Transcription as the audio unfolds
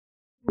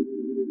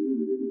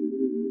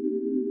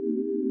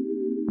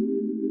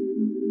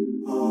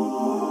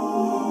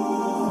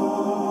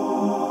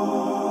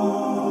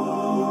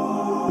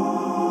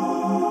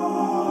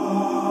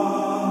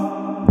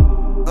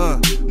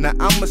Now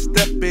I'm a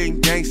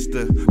step-in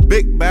gangster.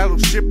 Big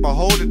battleship, I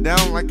hold it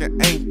down like an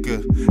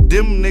anchor.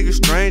 Them niggas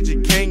strange,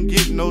 you can't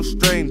get no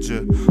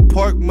stranger.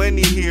 Park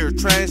money here,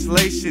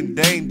 translation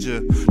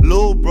danger.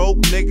 Lil broke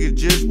nigga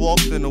just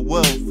walked in the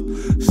wealth.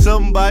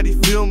 Somebody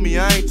feel me,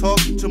 I ain't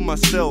talking to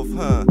myself,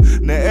 huh?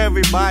 Now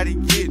everybody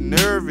get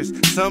nervous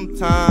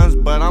sometimes,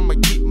 but I'ma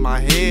keep my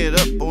head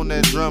up on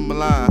that drum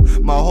line.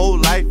 My whole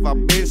life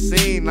I've been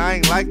seen, I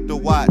ain't like to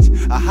watch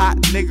a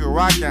hot nigga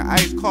rockin'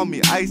 ice, call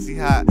me icy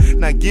hot.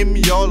 Now give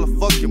me all the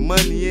fucking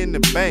money in the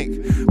bank.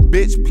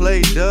 Bitch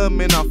play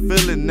dumb and I'm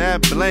feeling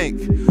that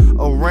blank.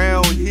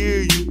 Around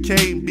here you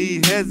can't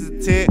be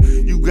hesitant.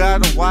 You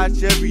gotta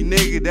watch every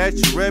nigga that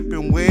you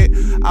reppin' with.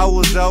 I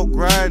was out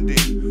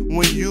grinding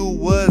when you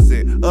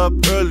wasn't. Up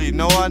early,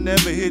 no I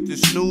never hit the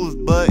snooze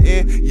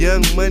button.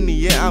 Young money,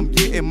 yeah I'm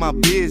getting my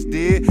biz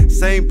did.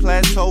 Same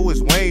plateau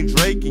as Wayne,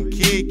 Drake and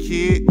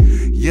Kid.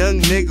 Young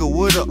nigga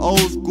with an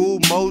old school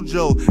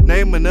mojo.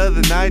 Name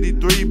another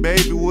 93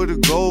 baby with a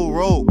gold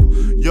rope.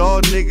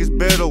 Y'all niggas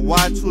better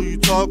watch who you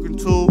talking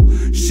to.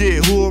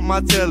 Shit, who am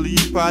I telling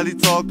you probably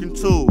talking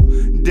to?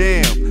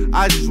 Damn,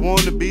 I just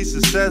wanna be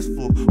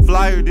successful.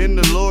 Flyer than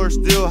the Lord,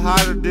 still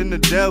hotter than the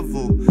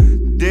devil.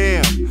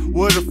 Damn,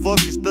 where the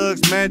fuck is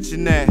Thug's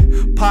Mansion at?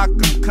 Pac,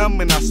 I'm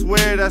coming, I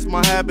swear that's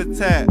my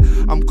habitat.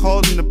 I'm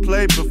calling the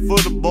play before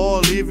the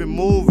ball even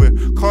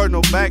moving.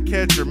 Cardinal back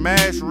catcher,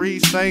 Mash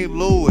Reed, St.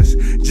 Louis.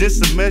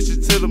 Just a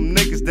message to them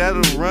niggas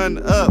that'll run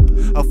up.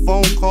 A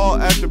phone call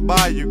after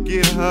by you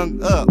get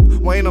hung up.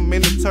 Wayne, I'm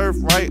in the turf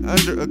right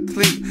under a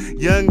cleat.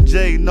 Young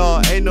J,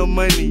 nah, ain't no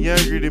money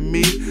younger than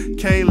me.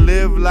 Can't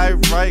live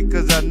life right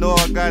cause I know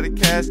I got a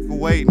casket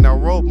waiting. I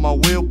wrote my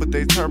will but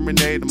they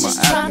terminated my just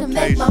application.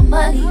 Trying to make my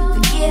money,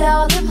 forget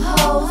all them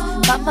hoes.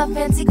 Buy my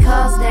fancy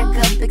cars, stack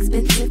up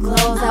expensive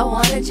clothes. I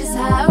wanna just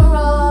high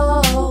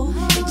roll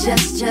and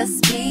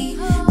just be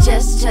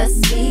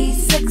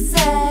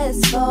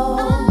successful.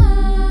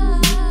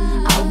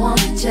 I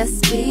wanna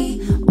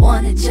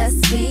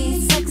just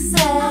be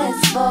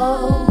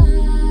successful.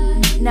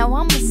 Now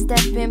I'ma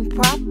step in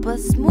proper,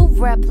 smooth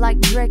rap like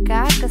Drake,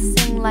 I could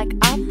sing like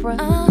opera.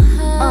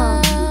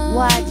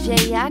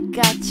 YJ, I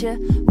gotcha.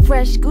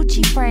 Fresh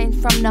Gucci frames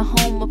from the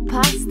home of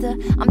pasta.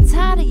 I'm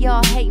tired of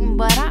y'all hating,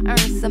 but I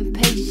earned some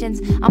patience.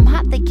 I'm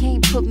hot, they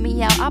can't put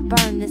me out, I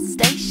burn the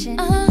station.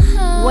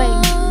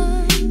 Wait,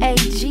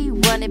 AG,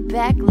 run it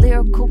back,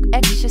 lyrical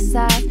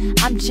exercise.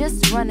 I'm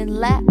just running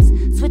laps.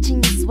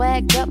 Switching your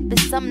swag up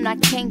is something I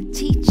can't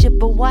teach you,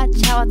 but watch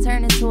how I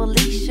turn into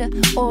Alicia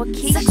or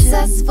Keisha.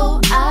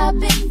 Successful, I've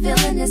been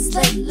feeling this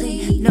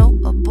lately. No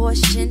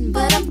abortion,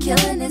 but I'm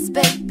killing this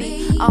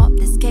baby. All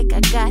this cake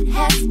I got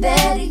has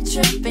steady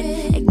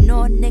tripping.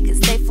 Ignore niggas,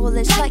 stay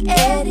foolish like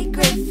Eddie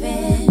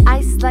Griffin.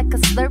 Ice like a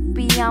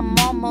Slurpee, I'm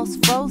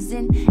almost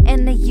frozen.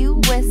 And the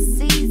US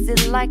sees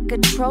it like a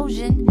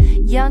Trojan.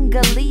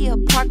 Younger Leah,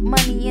 park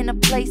money in a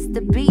place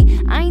to be.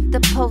 I ain't the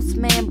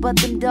postman, but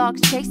them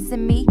dogs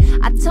chasing me.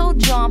 I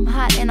told y'all I'm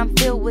hot and I'm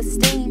filled with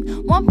steam.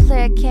 One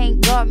player can't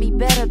guard me,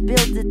 better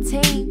build a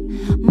team.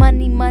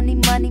 Money, money,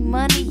 money,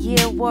 money,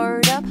 yeah,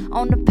 word up.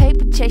 On the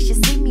paper chase, you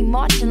see me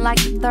marching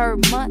like the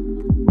third month.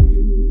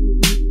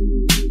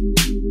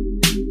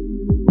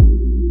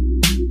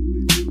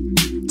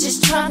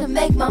 Just trying to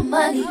make my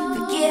money,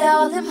 forget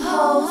all them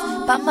hoes.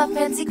 Buy my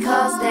fancy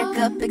cars, stack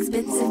up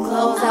expensive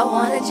clothes. I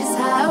wanna just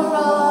high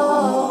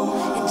roll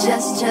and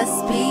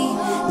just be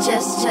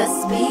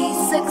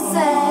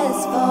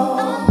successful.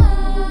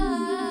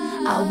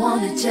 I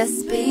wanna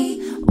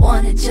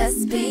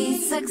just be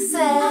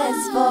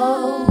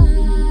successful.